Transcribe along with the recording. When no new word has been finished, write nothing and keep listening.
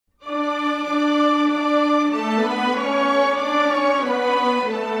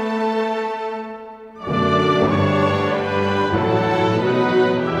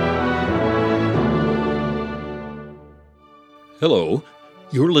Hello,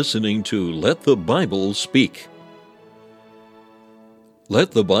 you're listening to Let the Bible Speak.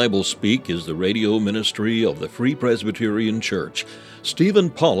 Let the Bible Speak is the radio ministry of the Free Presbyterian Church. Stephen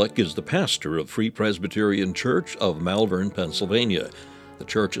Pollock is the pastor of Free Presbyterian Church of Malvern, Pennsylvania. The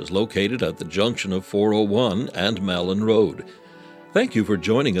church is located at the junction of 401 and Malin Road. Thank you for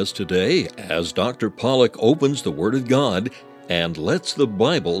joining us today as Dr. Pollock opens the Word of God and lets the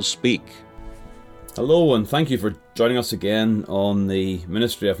Bible speak. Hello, and thank you for joining us again on the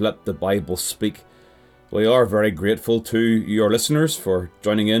ministry of Let the Bible Speak. We are very grateful to your listeners for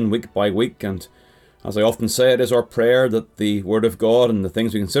joining in week by week, and as I often say, it is our prayer that the Word of God and the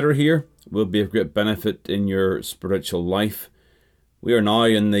things we consider here will be of great benefit in your spiritual life. We are now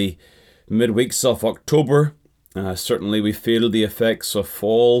in the midweeks of October. Certainly we feel the effects of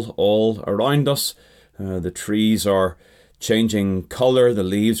fall all around us. The trees are changing colour, the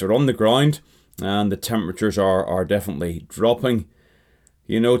leaves are on the ground, and the temperatures are definitely dropping.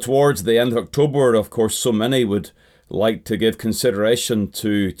 You know, towards the end of October, of course, so many would like to give consideration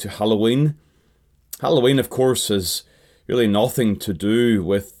to Halloween. Halloween, of course, is really nothing to do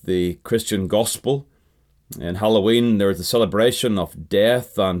with the Christian gospel. In Halloween, there is a celebration of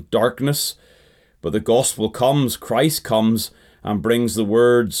death and darkness, but the gospel comes, Christ comes, and brings the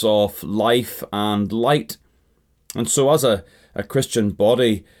words of life and light. And so as a Christian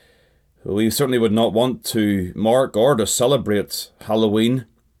body, we certainly would not want to mark or to celebrate Halloween.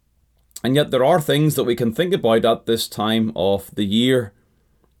 And yet there are things that we can think about at this time of the year.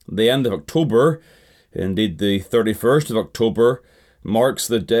 The end of October, indeed the 31st of October, marks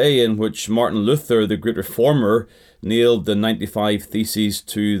the day in which Martin Luther, the great reformer, nailed the 95 Theses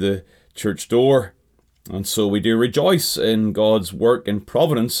to the church door. And so we do rejoice in God's work in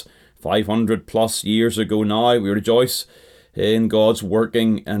providence. 500 plus years ago now, we rejoice in God's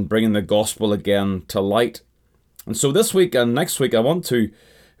working and bringing the gospel again to light. And so this week and next week, I want to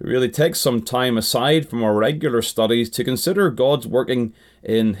really take some time aside from our regular studies to consider God's working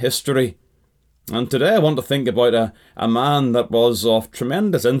in history. And today I want to think about a man that was of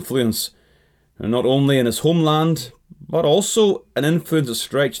tremendous influence, not only in his homeland, but also an influence that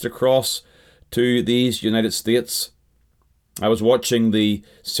stretched across to these United States. I was watching the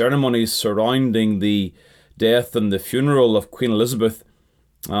ceremonies surrounding the death and the funeral of Queen Elizabeth,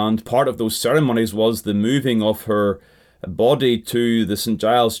 and part of those ceremonies was the moving of her body to the St.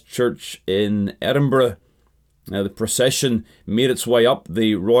 Giles Church in Edinburgh. Now, the procession made its way up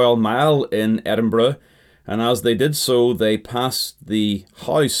the Royal Mile in Edinburgh, and as they did so, they passed the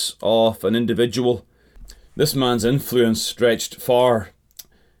house of an individual. This man's influence stretched far.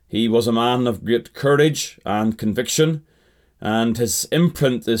 He was a man of great courage and conviction, and his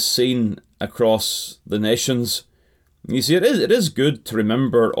imprint is seen across the nations. You see, it is good to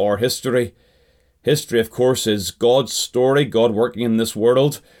remember our history. History, of course, is God's story, God working in this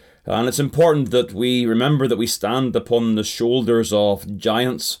world, and it's important that we remember that we stand upon the shoulders of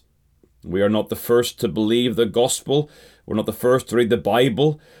giants. We are not the first to believe the gospel. We're not the first to read the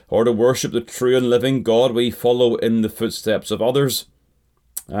Bible or to worship the true and living God. We follow in the footsteps of others.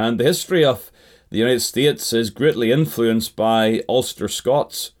 And the history of the United States is greatly influenced by Ulster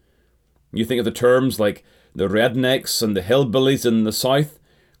Scots. You think of the terms like the rednecks and the hillbillies in the south.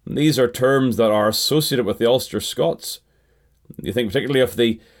 These are terms that are associated with the Ulster Scots. You think particularly of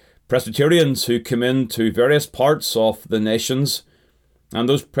the Presbyterians who came into various parts of the nations, and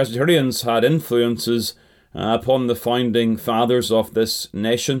those Presbyterians had influences upon the founding fathers of this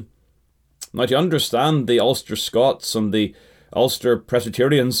nation. Now, to understand the Ulster Scots and the Ulster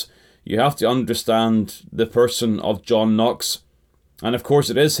Presbyterians, you have to understand the person of John Knox. And of course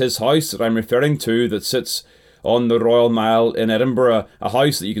it is his house that I'm referring to that sits on the Royal Mile in Edinburgh, a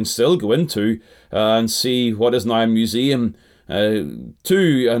house that you can still go into and see what is now a museum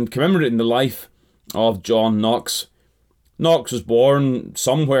to and commemorating the life of John Knox. Knox was born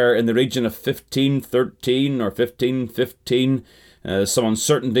somewhere in the region of 1513 or 1515, some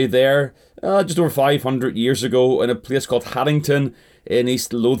uncertainty there, just over 500 years ago in a place called Haddington in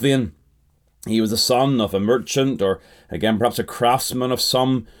East Lothian. He was the son of a merchant, or again perhaps a craftsman of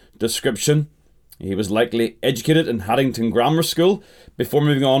some description. He was likely educated in Haddington Grammar School before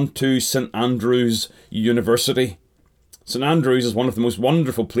moving on to St Andrews University. St Andrews is one of the most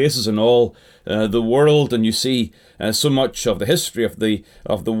wonderful places in all the world, and you see so much of the history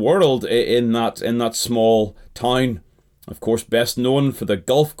of the world in that small town. Of course, best known for the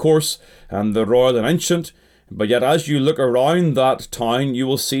golf course and the Royal and Ancient. But yet as you look around that town, you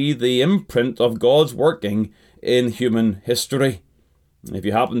will see the imprint of God's working in human history. If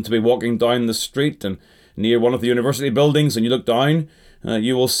you happen to be walking down the street and near one of the university buildings and you look down,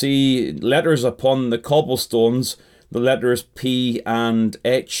 you will see letters upon the cobblestones the letters P and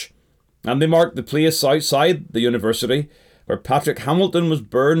H. And they marked the place outside the university where Patrick Hamilton was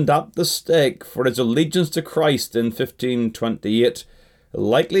burned at the stake for his allegiance to Christ in 1528,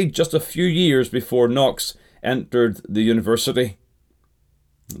 likely just a few years before Knox entered the university.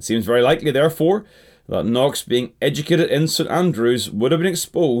 It seems very likely, therefore, that Knox, being educated in St Andrews, would have been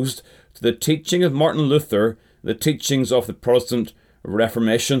exposed to the teaching of Martin Luther, the teachings of the Protestant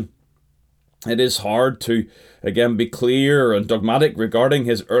Reformation. It is hard to, again, be clear and dogmatic regarding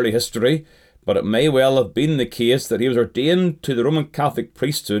his early history, but it may well have been the case that he was ordained to the Roman Catholic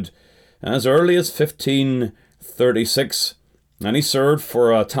priesthood as early as 1536, and he served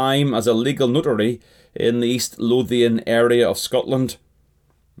for a time as a legal notary in the East Lothian area of Scotland.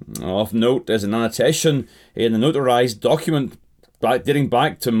 Of note is an annotation in a notarized document dating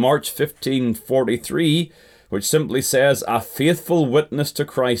back to March 1543, which simply says, "A faithful witness to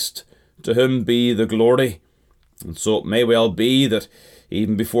Christ, to whom be the glory." And so it may well be that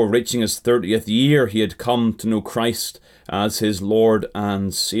even before reaching his 30th year, he had come to know Christ as his Lord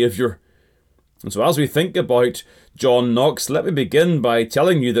and Saviour. And so as we think about John Knox, let me begin by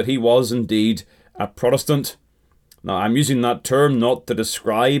telling you that he was indeed a Protestant. Now, I'm using that term not to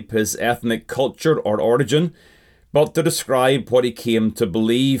describe his ethnic culture or origin, but to describe what he came to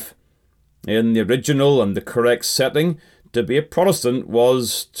believe. In the original and the correct setting, to be a Protestant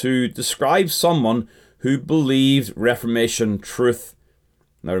was to describe someone who believed Reformation truth.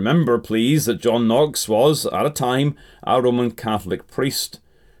 Now remember, please, that John Knox was, at a time, a Roman Catholic priest.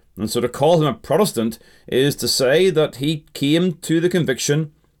 And so to call him a Protestant is to say that he came to the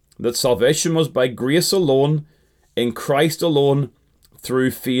conviction that salvation was by grace alone, in Christ alone,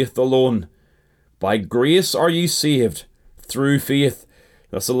 through faith alone. By grace are ye saved, through faith.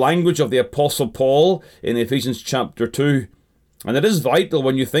 That's the language of the Apostle Paul in Ephesians chapter 2. And it is vital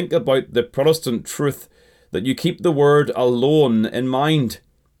when you think about the Protestant truth that you keep the word alone in mind.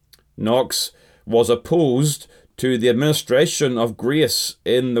 Knox was opposed to the administration of grace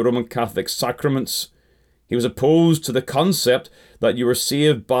in the Roman Catholic sacraments. He was opposed to the concept that you were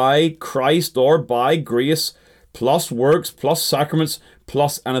saved by Christ or by grace, plus works, plus sacraments,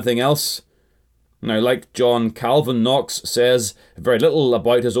 plus anything else. Now, like John Calvin, Knox says very little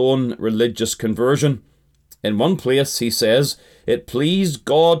about his own religious conversion. In one place he says, "It pleased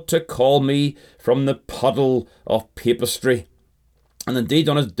God to call me from the puddle of papistry." And indeed,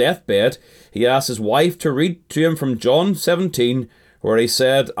 on his deathbed, he asked his wife to read to him from John 17, where he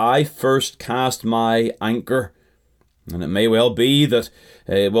said, "I first cast my anchor." And it may well be that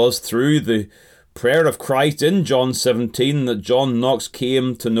it was through the prayer of Christ in John 17 that John Knox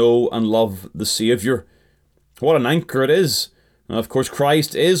came to know and love the Saviour. What an anchor it is. And of course,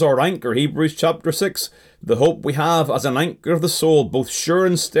 Christ is our anchor. Hebrews chapter 6, the hope we have as an anchor of the soul, both sure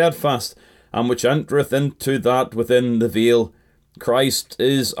and steadfast, and which entereth into that within the veil. Christ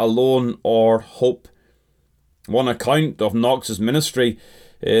is alone our hope. One account of Knox's ministry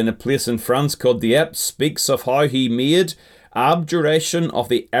in a place in France called Dieppe speaks of how he made abjuration of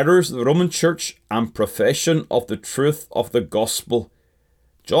the errors of the Roman Church and profession of the truth of the gospel.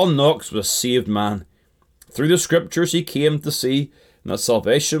 John Knox was a saved man. Through the scriptures he came to see that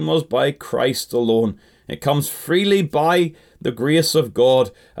salvation was by Christ alone. It comes freely by the grace of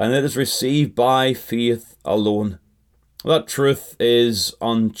God, and it is received by faith alone. That truth is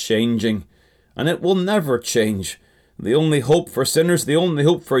unchanging, and it will never change. The only hope for sinners, the only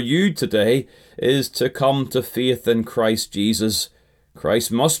hope for you today, is to come to faith in Christ Jesus.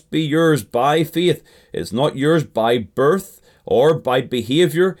 Christ must be yours by faith. It's not yours by birth or by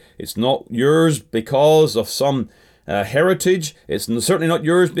behaviour. It's not yours because of some heritage. It's certainly not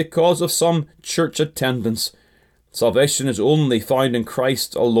yours because of some church attendance. Salvation is only found in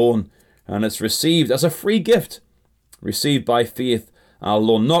Christ alone, and it's received as a free gift, received by faith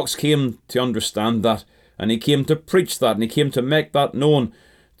alone. Knox came to understand that, and he came to preach that, and he came to make that known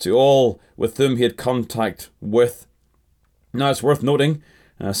to all with whom he had contact with. Now it's worth noting,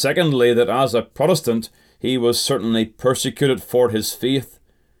 secondly, that as a Protestant, he was certainly persecuted for his faith.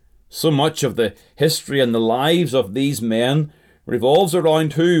 So much of the history and the lives of these men revolves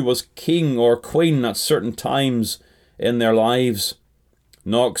around who was king or queen at certain times in their lives.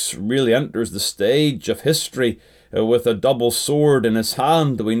 Knox really enters the stage of history with a double sword in his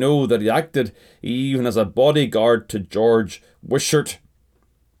hand. We know that he acted even as a bodyguard to George Wishart.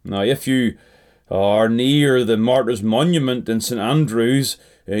 Now, if you are near the Martyrs' Monument in St Andrews,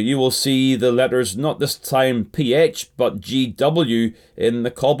 you will see the letters, not this time PH, but GW in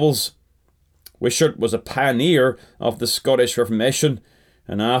the cobbles. Wishart was a pioneer of the Scottish Reformation,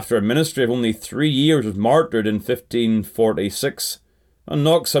 and after a ministry of only 3 years was martyred in 1546. And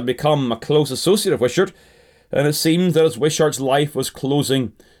Knox had become a close associate of Wishart, And it seemed that as Wishart's life was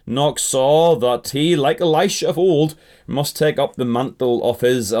closing, Knox saw that he, like Elisha of old, must take up the mantle of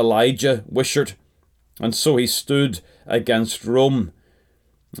his Elijah Wishart. And so he stood against Rome.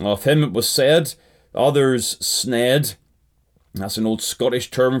 Of him it was said, others sned. That's an old Scottish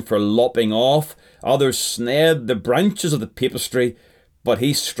term for lopping off. Others sned the branches of the papistry, but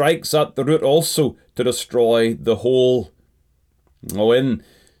he strikes at the root also to destroy the whole. In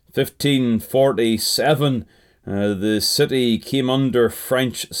 1547, the city came under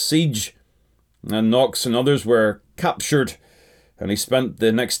French siege, and Knox and others were captured, and he spent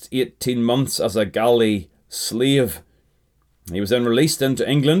the next 18 months as a galley slave. He was then released into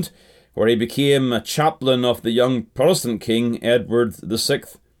England, where he became a chaplain of the young Protestant king Edward VI.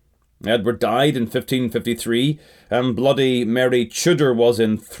 Edward died in 1553, and Bloody Mary Tudor was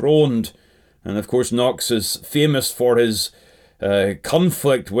enthroned. And of course Knox is famous for his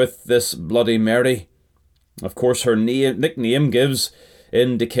conflict with this Bloody Mary. Of course her nickname gives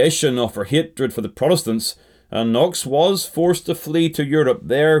indication of her hatred for the Protestants, and Knox was forced to flee to Europe,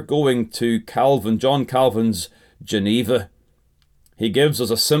 there going to John Calvin's Geneva. He gives us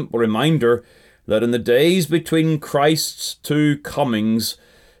a simple reminder that in the days between Christ's two comings,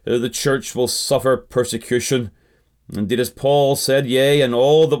 the church will suffer persecution. Indeed, as Paul said, yea, and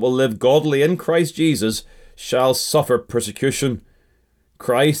all that will live godly in Christ Jesus shall suffer persecution.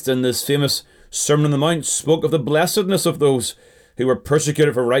 Christ, in this famous Sermon on the Mount, spoke of the blessedness of those who were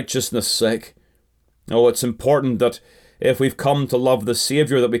persecuted for righteousness' sake. It's important that if we've come to love the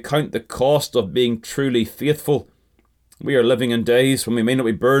Saviour, that we count the cost of being truly faithful. We are living in days when we may not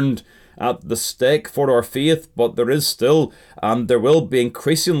be burned at the stake for our faith, but there is still, and there will be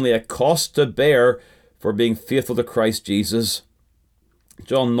increasingly, a cost to bear for being faithful to Christ Jesus.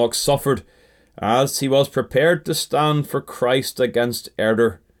 John Knox suffered as he was prepared to stand for Christ against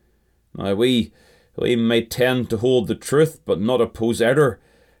error. Now we may tend to hold the truth, but not oppose error.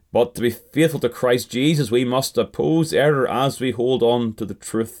 But to be faithful to Christ Jesus, we must oppose error as we hold on to the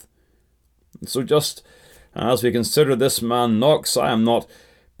truth. And so just as we consider this man Knox, I am not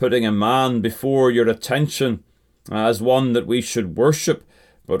putting a man before your attention as one that we should worship,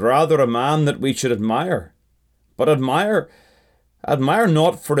 but rather a man that we should admire. But admire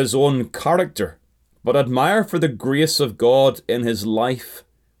not for his own character, but admire for the grace of God in his life.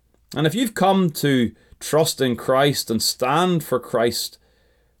 And if you've come to trust in Christ and stand for Christ,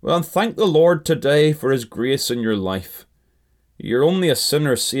 well, thank the Lord today for his grace in your life. You're only a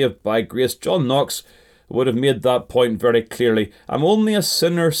sinner saved by grace. John Knox would have made that point very clearly. I'm only a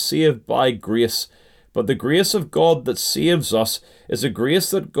sinner saved by grace. But the grace of God that saves us is the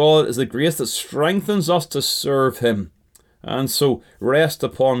grace that strengthens us to serve him. And so rest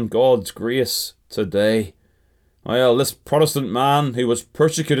upon God's grace today. Well, this Protestant man who was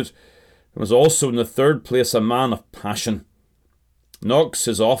persecuted was also in the third place a man of passion. Knox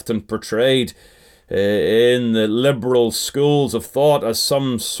is often portrayed in the liberal schools of thought as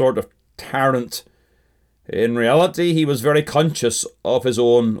some sort of tyrant. In reality, he was very conscious of his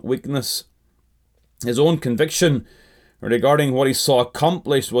own weakness. His own conviction regarding what he saw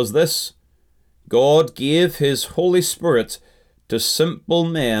accomplished was this: God gave his Holy Spirit to simple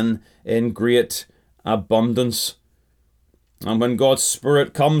men in great abundance. And when God's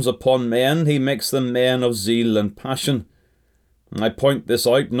Spirit comes upon men, he makes them men of zeal and passion. I point this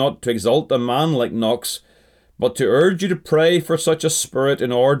out not to exalt a man like Knox, but to urge you to pray for such a spirit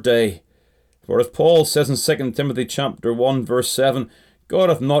in our day. For as Paul says in 2 Timothy chapter 1 verse 7, God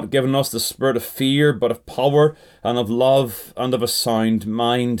hath not given us the spirit of fear, but of power and of love and of a sound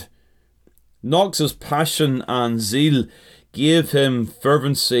mind. Knox's passion and zeal gave him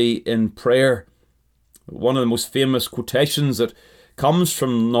fervency in prayer. One of the most famous quotations that comes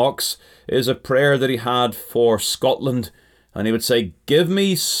from Knox is a prayer that he had for Scotland. And he would say, "Give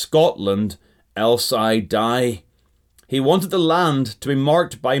me Scotland, else I die." He wanted the land to be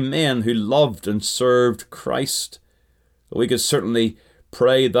marked by men who loved and served Christ. We could certainly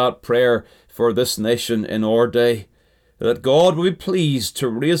pray that prayer for this nation in our day, that God will be pleased to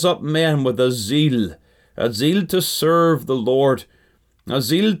raise up men with a zeal to serve the Lord, a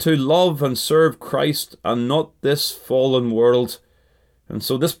zeal to love and serve Christ and not this fallen world. And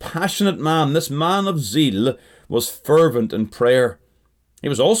so this passionate man, this man of zeal, was fervent in prayer. He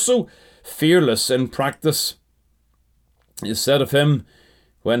was also fearless in practice. It is said of him,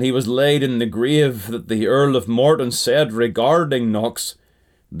 when he was laid in the grave, that the Earl of Morton said regarding Knox,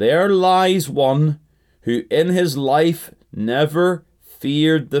 "There lies one who in his life never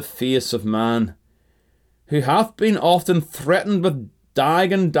feared the face of man, who hath been often threatened with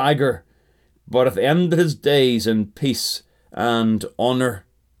dag and dagger, but hath ended his days in peace and honour."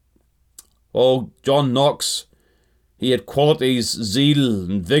 Oh, John Knox, he had qualities, zeal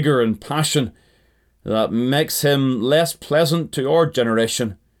and vigour and passion that makes him less pleasant to our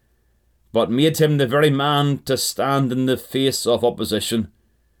generation, but made him the very man to stand in the face of opposition.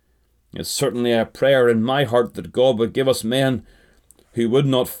 It's certainly a prayer in my heart that God would give us men who would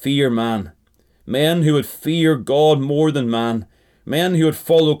not fear man, men who would fear God more than man, men who would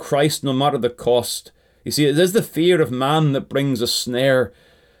follow Christ no matter the cost. You see, it is the fear of man that brings a snare.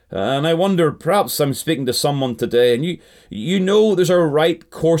 And I wonder, perhaps I'm speaking to someone today, and you know there's a right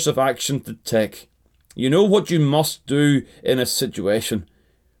course of action to take. You know what you must do in a situation,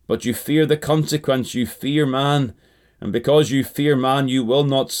 but you fear the consequence. You fear man, and because you fear man, you will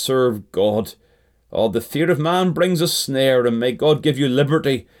not serve God. Oh, the fear of man brings a snare, and may God give you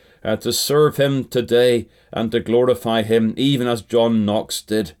liberty to serve him today and to glorify him, even as John Knox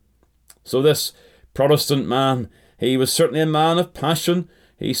did. So this Protestant man, he was certainly a man of passion.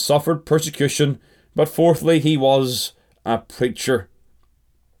 He suffered persecution, but fourthly, he was a preacher.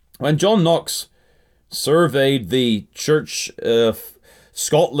 When John Knox surveyed the Church of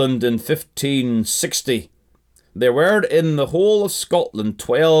Scotland in 1560, there were in the whole of Scotland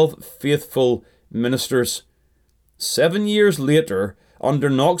 12 faithful ministers. 7 years later, under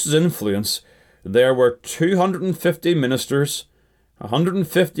Knox's influence, there were 250 ministers,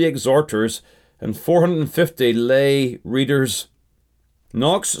 150 exhorters, and 450 lay readers.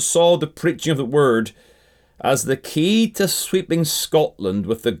 Knox saw the preaching of the word as the key to sweeping Scotland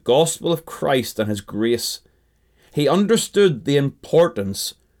with the gospel of Christ and his grace. He understood the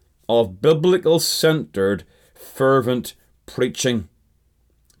importance of biblical-centred, fervent preaching.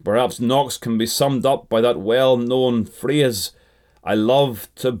 Perhaps Knox can be summed up by that well-known phrase, "I love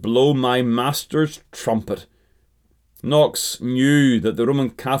to blow my master's trumpet." Knox knew that the Roman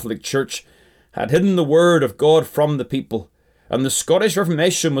Catholic Church had hidden the word of God from the people, and the Scottish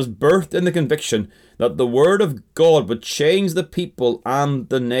Reformation was birthed in the conviction that the word of God would change the people and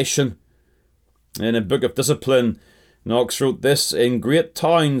the nation. In a book of discipline, Knox wrote this: "In great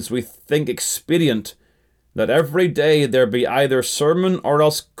towns we think expedient that every day there be either sermon or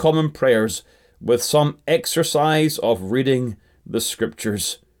else common prayers, with some exercise of reading the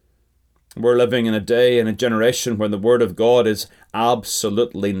Scriptures." We're living in a day and a generation when the Word of God is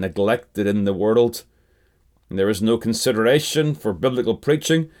absolutely neglected in the world. There is no consideration for biblical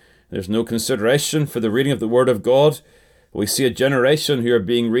preaching. There's no consideration for the reading of the Word of God. We see a generation who are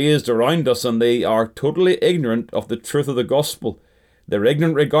being raised around us, and they are totally ignorant of the truth of the gospel. They're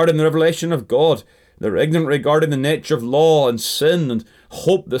ignorant regarding the revelation of God. They're ignorant regarding the nature of law and sin and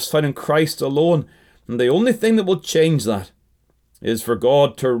hope that's found in Christ alone. And the only thing that will change that is for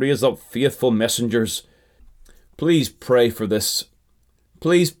God to raise up faithful messengers. Please pray for this.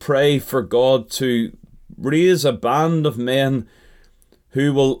 Please pray for God to raise a band of men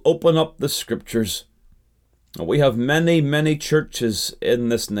who will open up the Scriptures. We have many, many churches in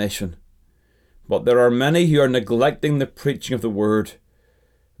this nation, but there are many who are neglecting the preaching of the Word.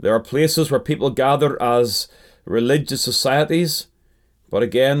 There are places where people gather as religious societies, but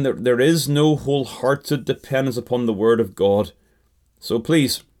again, there is no wholehearted dependence upon the Word of God. So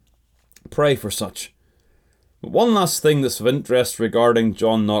please, pray for such. But one last thing that's of interest regarding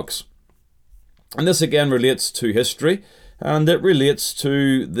John Knox, and this again relates to history, and it relates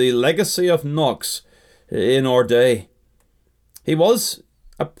to the legacy of Knox in our day. He was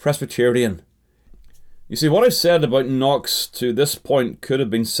a Presbyterian. You see, what I've said about Knox to this point could have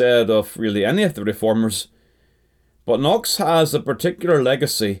been said of really any of the reformers, but Knox has a particular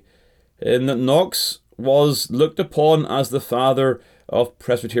legacy in that Knox was looked upon as the father of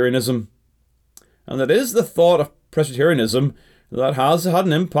Presbyterianism. And it is the thought of Presbyterianism that has had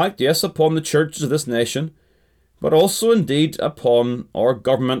an impact, yes, upon the churches of this nation, but also indeed upon our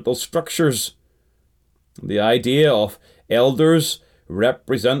governmental structures. The idea of elders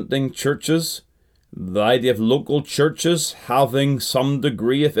representing churches, the idea of local churches having some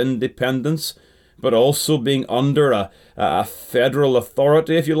degree of independence, but also being under a federal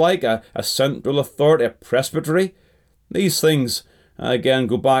authority, if you like, a central authority, a presbytery. These things, again,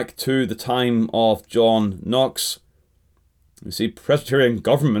 go back to the time of John Knox. You see, Presbyterian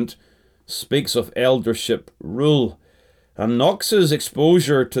government speaks of eldership rule, and Knox's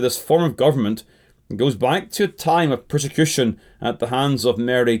exposure to this form of government goes back to a time of persecution at the hands of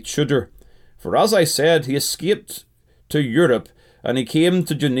Mary Tudor. For as I said, he escaped to Europe and he came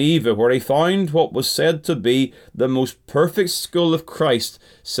to Geneva, where he found what was said to be the most perfect school of Christ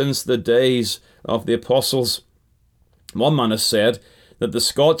since the days of the apostles. One man has said that the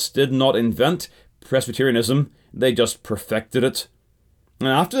Scots did not invent Presbyterianism, they just perfected it. And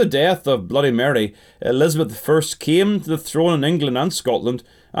after the death of Bloody Mary, Elizabeth I came to the throne in England and Scotland,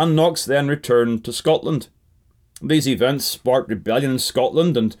 and Knox then returned to Scotland. These events sparked rebellion in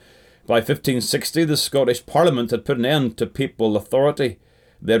Scotland, and by 1560 the Scottish Parliament had put an end to papal authority.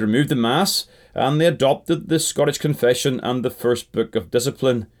 They had removed the Mass, and they adopted the Scottish Confession and the First Book of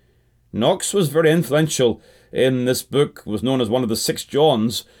Discipline. Knox was very influential in this book, was known as one of the 6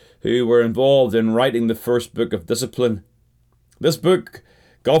 Johns who were involved in writing the First Book of Discipline. This book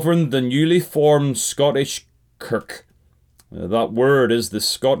governed the newly formed Scottish Kirk. That word is the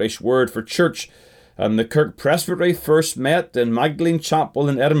Scottish word for church, and the Kirk Presbytery first met in Magdalen Chapel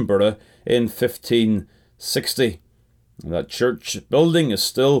in Edinburgh in 1560. That church building is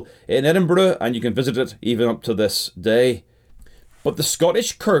still in Edinburgh, and you can visit it even up to this day. But the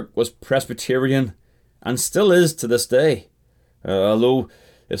Scottish Kirk was Presbyterian, and still is to this day. Although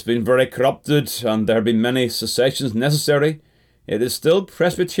it's been very corrupted and there have been many secessions necessary, it is still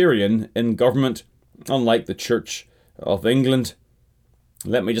Presbyterian in government, unlike the Church of England.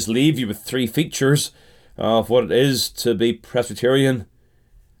 Let me just leave you with 3 features of what it is to be Presbyterian.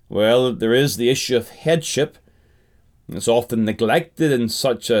 Well, there is the issue of headship. It's often neglected in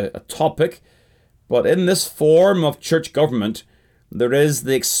such a topic, but in this form of church government, there is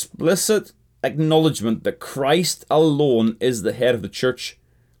the explicit acknowledgement that Christ alone is the head of the church,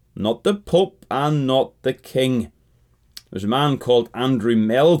 not the Pope and not the King. There's a man called Andrew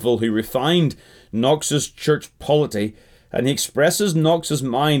Melville who refined Knox's church polity, and he expresses Knox's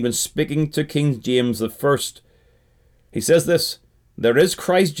mind when speaking to King James I. He says this: "There is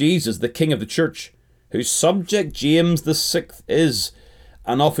Christ Jesus, the King of the church, whose subject James VI is,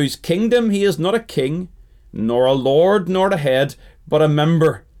 and of whose kingdom he is not a king, nor a lord, nor a head, but a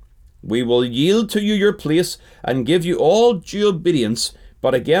member. We will yield to you your place, and give you all due obedience.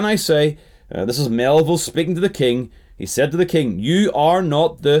 But again I say," this is Melville speaking to the king, he said to the king, "you are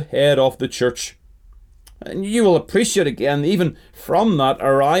not the head of the church." And you will appreciate again, even from that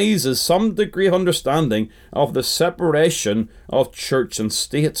arises some degree of understanding of the separation of church and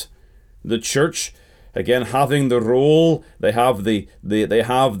state. The church, again, having the role, they have the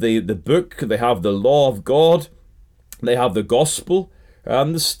book, they have the law of God, they have the gospel,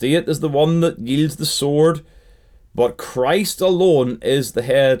 and the state is the one that yields the sword. But Christ alone is the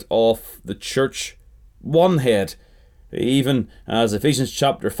head of the church, one head. Even as Ephesians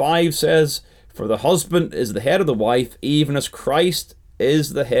chapter 5 says, "For the husband is the head of the wife, even as Christ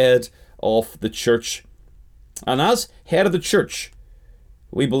is the head of the church." And as head of the church,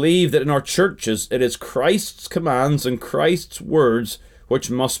 we believe that in our churches it is Christ's commands and Christ's words which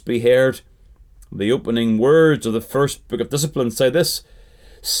must be heard. The opening words of the First Book of Discipline say this: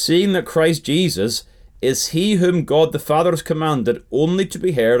 "Seeing that Christ Jesus is he whom God the Father has commanded only to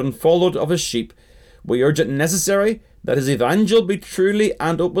be heard and followed of his sheep, we urge it necessary that his evangel be truly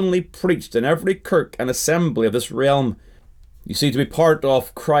and openly preached in every kirk and assembly of this realm." You see, to be part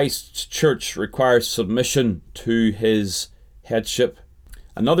of Christ's church requires submission to his headship.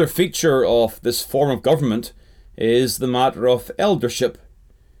 Another feature of this form of government is the matter of eldership,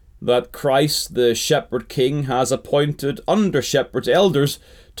 that Christ, the shepherd king, has appointed under-shepherds, elders,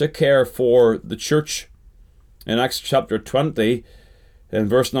 to care for the church. In Acts chapter 20, in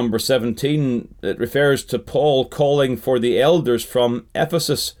verse number 17, it refers to Paul calling for the elders from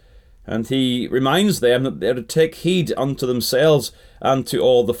Ephesus, and he reminds them that they are to take heed unto themselves and to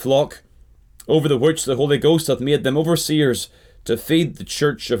all the flock, over the which the Holy Ghost hath made them overseers, to feed the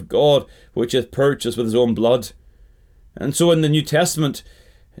church of God, which hath purchased with his own blood. And so in the New Testament,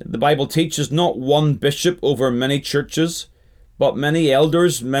 the Bible teaches not one bishop over many churches, but many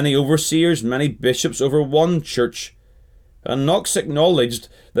elders, many overseers, many bishops over one church. And Knox acknowledged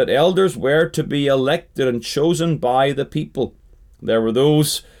that elders were to be elected and chosen by the people. There were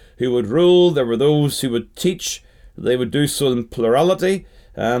those who would rule, there were those who would teach, they would do so in plurality,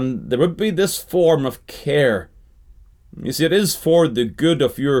 and there would be this form of care. You see, it is for the good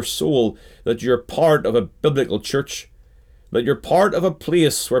of your soul that you're part of a biblical church, that you're part of a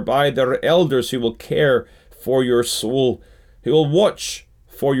place whereby there are elders who will care for your soul, who will watch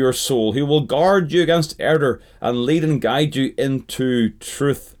for your soul, who will guard you against error and lead and guide you into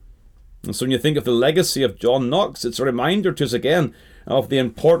truth. And so when you think of the legacy of John Knox, it's a reminder to us again of the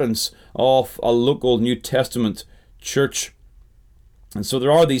importance of a local New Testament church. And so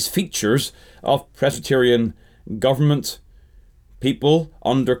there are these features of Presbyterian government: people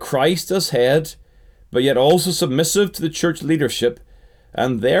under Christ as head, but yet also submissive to the church leadership,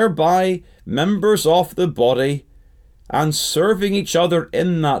 and thereby members of the body and serving each other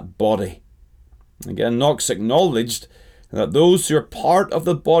in that body. Again, Knox acknowledged that those who are part of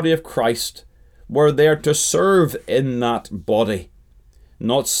the body of Christ were there to serve in that body.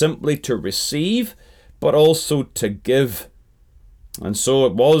 not simply to receive, but also to give. And so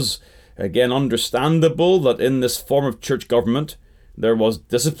it was, again, understandable that in this form of church government, there was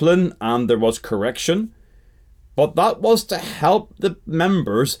discipline and there was correction. But that was to help the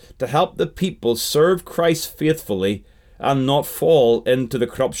members, to help the people serve Christ faithfully and not fall into the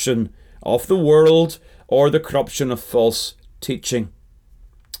corruption of the world or the corruption of false teaching.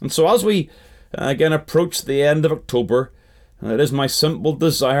 And so as we again approach the end of October, it is my simple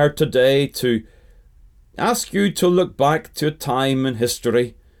desire today to ask you to look back to a time in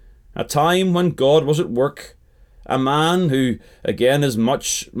history, a time when God was at work, a man who again is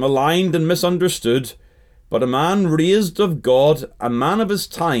much maligned and misunderstood, but a man raised of God, a man of his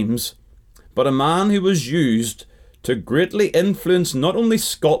times, but a man who was used to greatly influence not only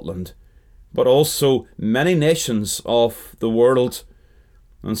Scotland, but also many nations of the world.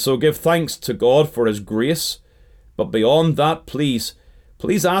 And so give thanks to God for his grace. But beyond that, please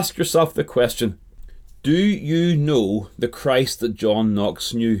ask yourself the question, do you know the Christ that John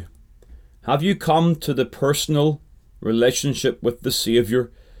Knox knew? Have you come to the personal relationship with the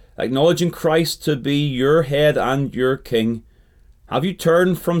Saviour, acknowledging Christ to be your head and your King? Have you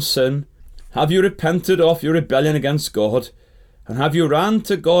turned from sin? Have you repented of your rebellion against God? And have you ran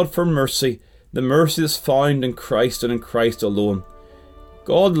to God for mercy, the mercy that's found in Christ and in Christ alone?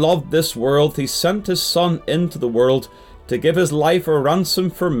 God loved this world. He sent his Son into the world to give his life a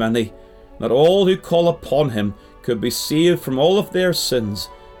ransom for many, that all who call upon him could be saved from all of their sins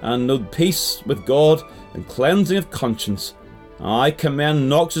and know peace with God and cleansing of conscience. I commend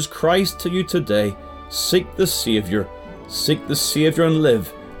Knox's Christ to you today. Seek the Saviour and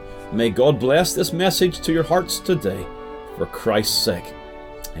live. May God bless this message to your hearts today, for Christ's sake.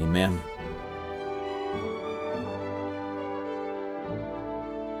 Amen.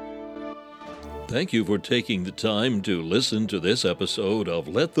 Thank you for taking the time to listen to this episode of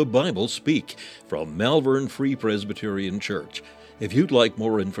Let the Bible Speak from Malvern Free Presbyterian Church. If you'd like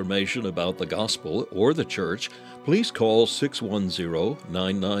more information about the gospel or the church, please call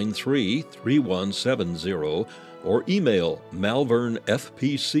 610-993-3170 or email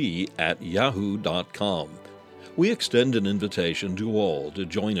malvernfpc@yahoo.com. We extend an invitation to all to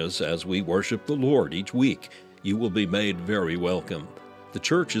join us as we worship the Lord each week. You will be made very welcome. The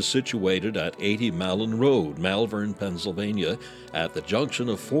church is situated at 80 Malin Road, Malvern, Pennsylvania, at the junction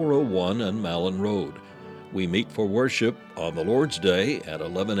of 401 and Malin Road. We meet for worship on the Lord's Day at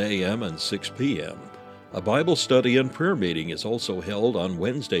 11 a.m. and 6 p.m. A Bible study and prayer meeting is also held on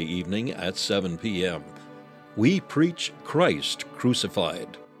Wednesday evening at 7 p.m. We preach Christ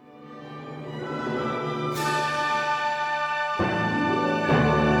crucified.